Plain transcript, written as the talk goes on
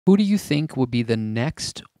Who do you think will be the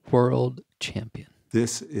next world champion?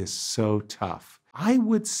 This is so tough. I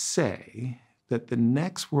would say that the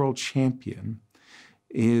next world champion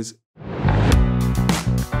is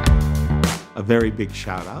a very big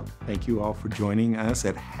shout out. Thank you all for joining us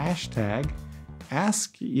at hashtag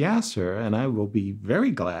Ask Yasser, and I will be very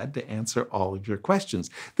glad to answer all of your questions.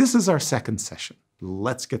 This is our second session.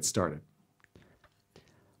 Let's get started.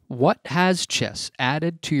 What has chess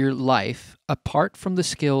added to your life apart from the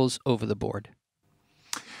skills over the board?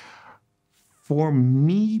 For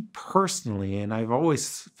me personally, and I've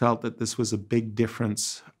always felt that this was a big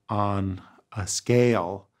difference on a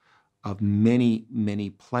scale of many, many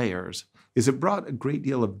players, is it brought a great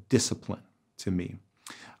deal of discipline to me.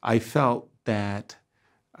 I felt that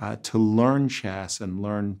to learn chess and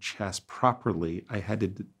learn chess properly, I had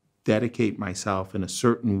to dedicate myself in a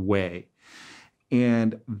certain way.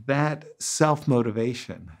 And that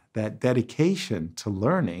self-motivation, that dedication to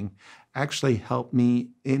learning actually helped me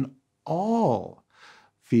in all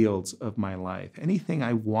fields of my life. Anything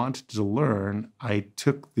I wanted to learn, I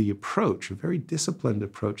took the approach, a very disciplined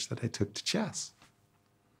approach that I took to chess.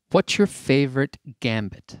 What's your favorite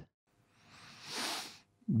gambit?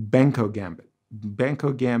 Benko Gambit.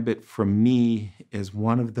 Benko Gambit for me is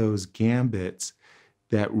one of those gambits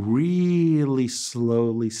that really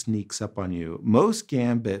slowly sneaks up on you. Most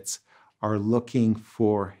gambits are looking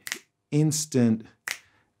for instant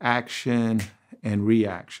action and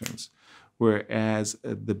reactions, whereas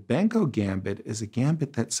the Benko Gambit is a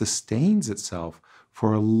gambit that sustains itself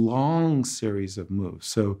for a long series of moves.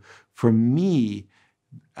 So for me,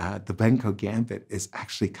 the Benko Gambit is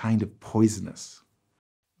actually kind of poisonous.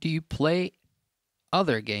 Do you play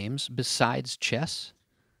other games besides chess?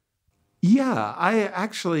 Yeah, I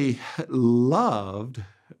actually loved,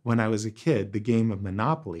 when I was a kid, the game of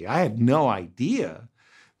Monopoly. I had no idea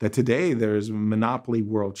that today there's Monopoly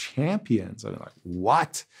World Champions. I'm like,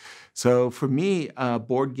 what? So for me,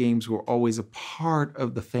 board games were always a part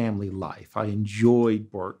of the family life. I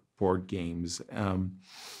enjoyed board games.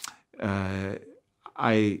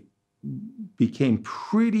 I became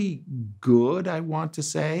pretty good, I want to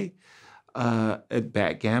say, at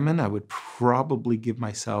backgammon. I would probably give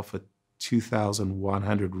myself a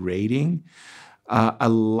 2,100 rating. I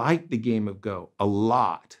like the game of Go a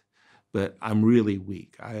lot, but I'm really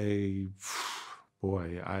weak. I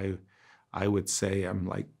would say I'm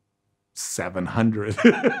like 700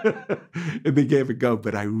 in the game of Go,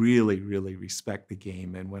 but I really, really respect the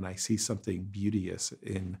game. And when I see something beauteous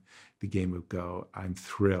in the game of Go, I'm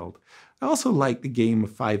thrilled. I also like the game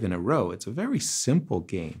of 5 in a row. It's a very simple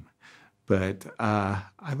game, but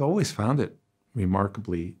I've always found it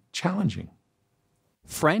remarkably challenging.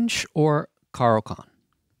 French or Carlsen?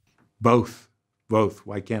 Both.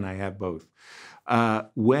 Why can't I have both?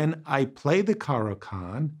 When I play the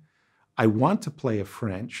Carlsen, I want to play a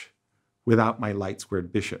French without my light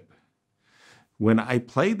squared bishop. When I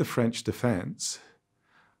play the French defense,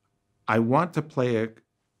 I want to play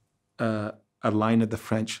a line of the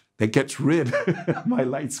French that gets rid of my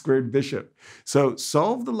light squared bishop. So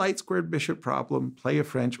solve the light squared bishop problem, play a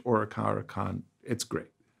French or a Carlsen. It's great.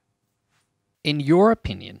 In your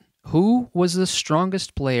opinion, who was the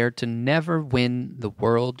strongest player to never win the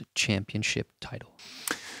world championship title?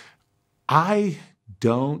 I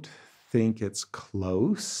don't think it's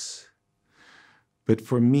close, but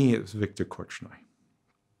for me, it was Victor Korchnoi.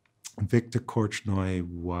 Victor Korchnoi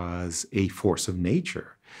was a force of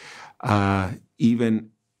nature.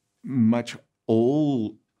 Even much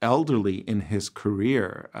elderly in his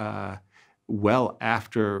career, well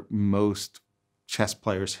after most chess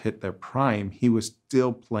players hit their prime, he was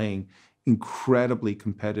still playing incredibly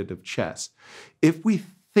competitive chess. If we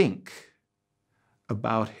think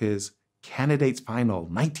about his candidates final,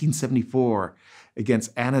 1974,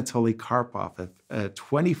 against Anatoly Karpov, a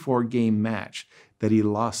 24-game match that he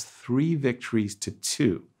lost 3 victories to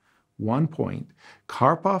 2, 1 point.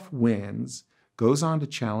 Karpov wins, goes on to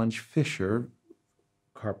challenge Fischer.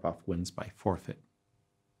 Karpov wins by forfeit.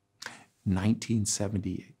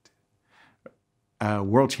 1978. A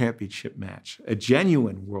world championship match, a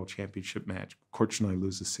genuine world championship match. Korchnoi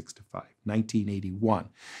loses 6-5. 1981,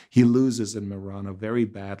 he loses in Murano very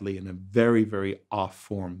badly in a very, very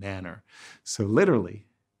off-form manner. So literally,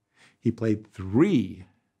 he played 3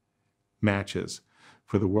 matches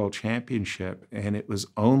for the world championship, and it was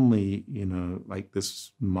only, like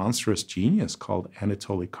this monstrous genius called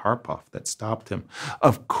Anatoly Karpov that stopped him.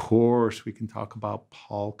 Of course, we can talk about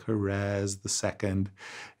Paul Carrez II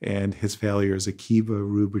and his failures, Akiva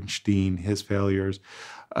Rubinstein, his failures.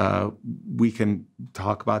 We can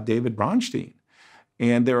talk about David Bronstein.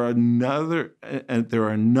 And there are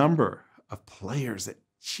a number of players that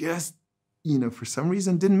just, for some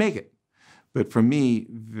reason didn't make it. But for me,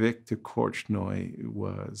 Victor Korchnoi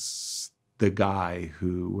was the guy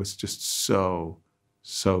who was just so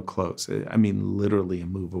close. I mean, literally a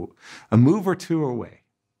move or two away.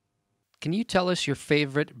 Can you tell us your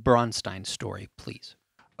favorite Bronstein story, please?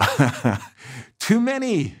 Too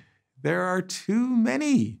many. There are too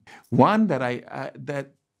many. One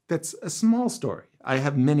that that's a small story. I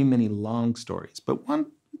have many, many long stories, but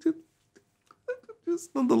one, just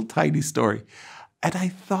a little tiny story. And I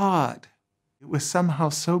thought it was somehow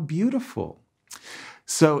so beautiful.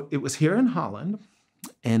 So it was here in Holland,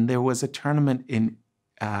 and there was a tournament in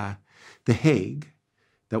The Hague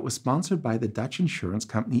that was sponsored by the Dutch insurance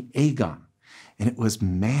company Aegon. And it was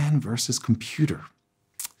man versus computer.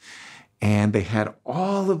 And they had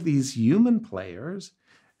all of these human players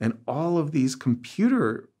and all of these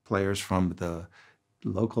computer players, from the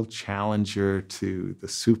local challenger to the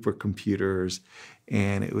supercomputers.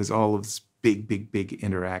 And it was all of this big, big, big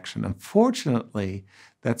interaction. Unfortunately,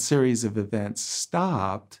 that series of events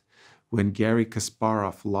stopped when Garry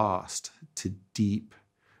Kasparov lost to Deep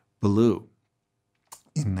Blue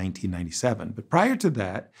in 1997. But prior to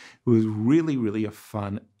that, it was really, really a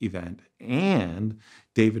fun event. And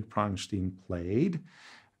David Pronstein played,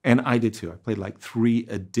 and I did too. I played like 3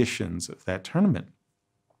 editions of that tournament.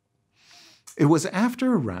 It was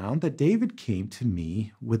after a round that David came to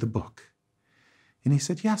me with a book. And he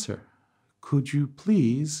said, "Yasser, could you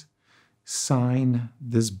please sign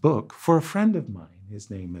this book for a friend of mine? His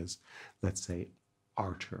name is, let's say,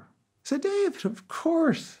 Arthur." I said, "David, of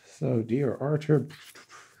course." So, "Dear Arthur,"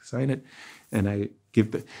 sign it. And I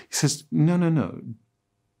give he says, no.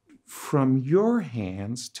 From your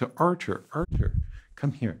hands to Arthur. Arthur,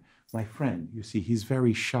 come here. My friend, you see, he's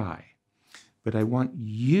very shy. But I want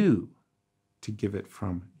you to give it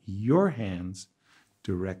from your hands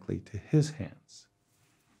directly to his hands.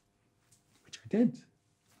 Which I did.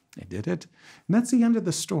 I did it. And that's the end of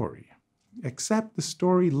the story. Except the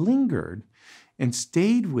story lingered and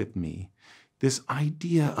stayed with me, this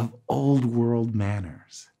idea of old world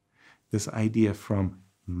manners, this idea from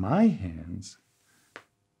my hands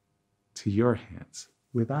to your hands,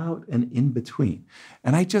 without an in-between.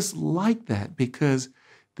 And I just like that, because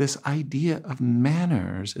this idea of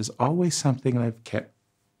manners is always something I've kept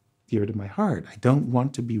dear to my heart. I don't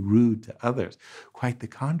want to be rude to others. Quite the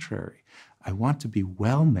contrary. I want to be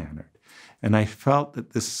well-mannered. And I felt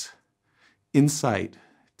that this insight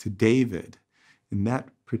to David in that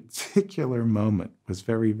particular moment was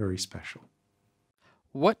very, very special.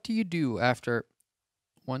 What do you do after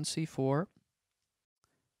 1c4,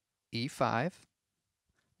 e5,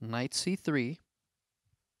 knight c3,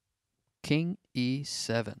 king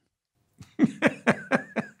e7?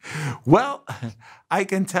 Well, I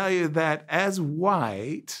can tell you that as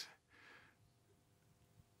white,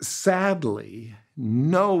 sadly,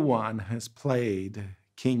 no one has played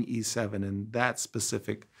king e7 in that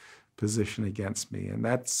specific position against me. And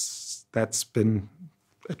that's been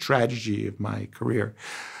a tragedy of my career.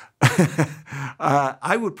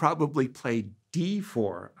 I would probably play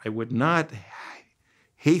d4. I would not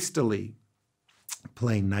hastily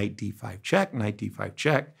play knight d5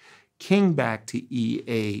 check, king back to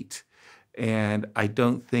e8. And I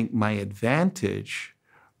don't think my advantage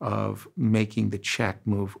of making the check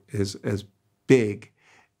move is as big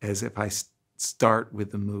as if I start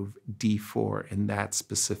with the move d4 in that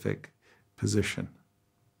specific position.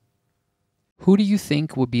 Who do you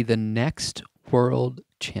think will be the next world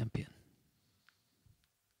champion?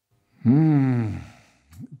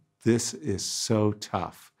 This is so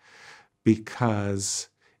tough, because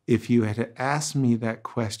if you had asked me that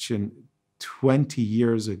question 20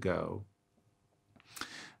 years ago,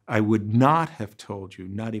 I would not have told you,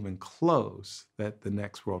 not even close, that the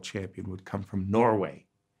next world champion would come from Norway.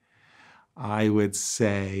 I would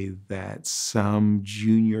say that some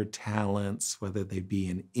junior talents, whether they be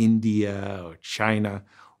in India or China,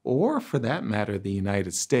 or for that matter, the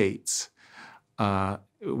United States,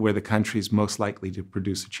 where the country is most likely to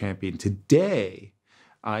produce a champion. Today,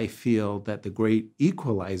 I feel that the great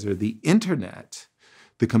equalizer, the internet,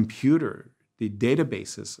 the computer, the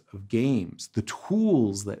databases of games, the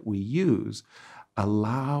tools that we use,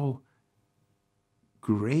 allow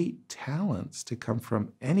great talents to come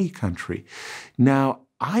from any country. Now,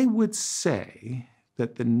 I would say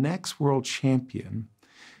that the next world champion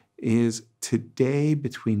is today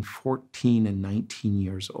between 14 and 19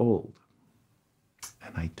 years old.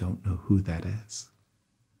 And I don't know who that is.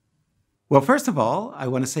 Well, first of all, I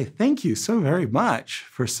want to say thank you so very much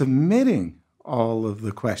for submitting all of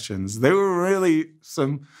the questions. There were really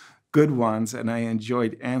some good ones, and I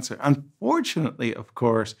enjoyed answering. Unfortunately, of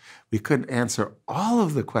course, we couldn't answer all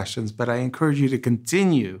of the questions, but I encourage you to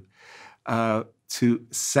continue to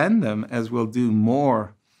send them, as we'll do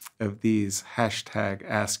more of these hashtag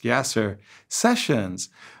Ask Yasser sessions.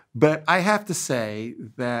 But I have to say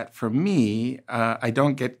that for me, I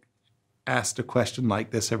don't get asked a question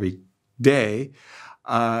like this every day.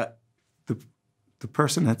 The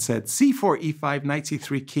person had said, c4, e5, knight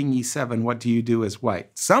c3, king e7, what do you do as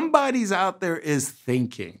white? Somebody's out there is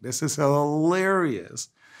thinking. This is a hilarious,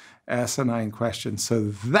 asinine question. So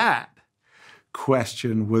that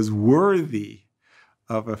question was worthy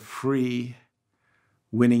of a free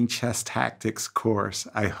Winning Chess Tactics course.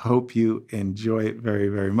 I hope you enjoy it very,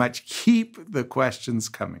 very much. Keep the questions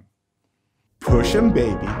coming. Push 'em,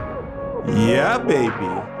 baby. Yeah,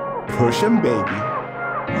 baby. Push 'em, baby.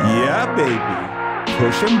 Yeah, baby.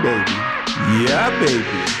 Push 'em, baby. Yeah,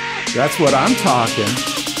 baby. That's what I'm talking.